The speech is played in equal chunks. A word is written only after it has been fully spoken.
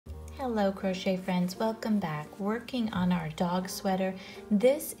Hello crochet friends, welcome back. Working on our dog sweater.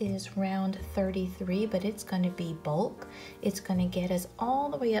 This is round 33, but it's going to be bulk. It's going to get us all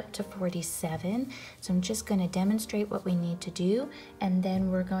the way up to 47. So I'm just going to demonstrate what we need to do, and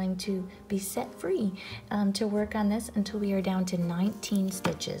then we're going to be set free to work on this until we are down to 19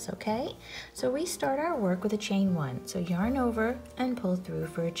 stitches, okay? So we start our work with a chain 1. So yarn over and pull through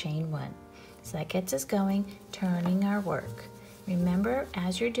for a chain 1. So that gets us going, turning our work. Remember,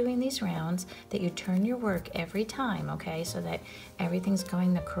 as you're doing these rounds, that you turn your work every time, okay, so that everything's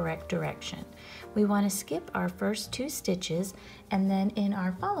going the correct direction. We want to skip our first 2 stitches, and then in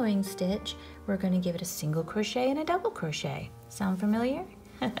our following stitch, we're going to give it a single crochet and a double crochet. Sound familiar?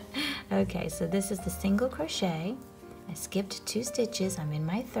 Okay, so this is the single crochet. I skipped 2 stitches. I'm in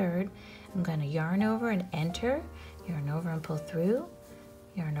my 3rd. I'm going to yarn over and enter, yarn over and pull through,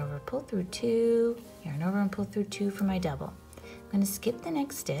 yarn over, pull through 2, yarn over and pull through 2 for my double. I'm going to skip the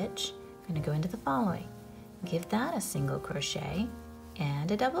next stitch. I'm going to go into the following. Give that a single crochet and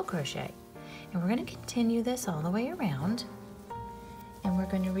a double crochet. And we're going to continue this all the way around. And we're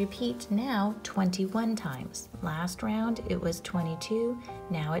going to repeat now 21 times. Last round it was 22,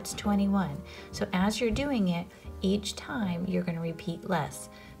 now it's 21. So as you're doing it, each time you're going to repeat less.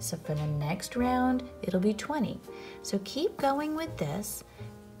 So for the next round, it'll be 20. So keep going with this.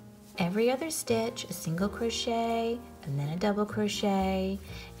 Every other stitch, a single crochet, and then a double crochet,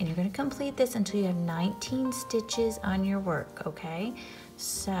 and you're going to complete this until you have 19 stitches on your work, okay?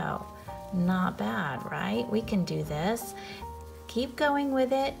 So, not bad, right? We can do this. Keep going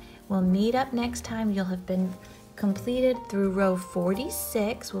with it. We'll meet up next time. You'll have been completed through row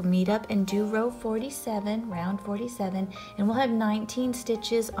 46. We'll meet up and do row 47, round 47, and we'll have 19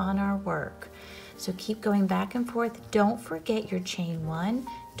 stitches on our work. So keep going back and forth. Don't forget your chain 1.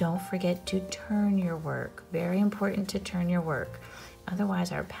 Don't forget to turn your work. Very important to turn your work.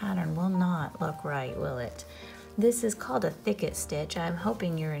 Otherwise our pattern will not look right, will it? This is called a thicket stitch. I'm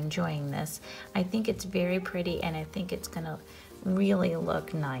hoping you're enjoying this. I think it's very pretty, and I think it's gonna really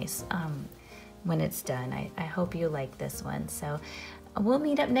look nice when it's done. I hope you like this one. So we'll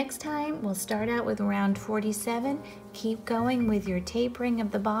meet up next time. We'll start out with round 47. Keep going with your tapering of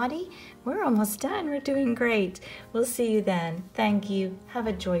the body. We're almost done. We're doing great. We'll see you then. Thank you. Have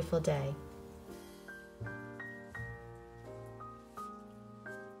a joyful day.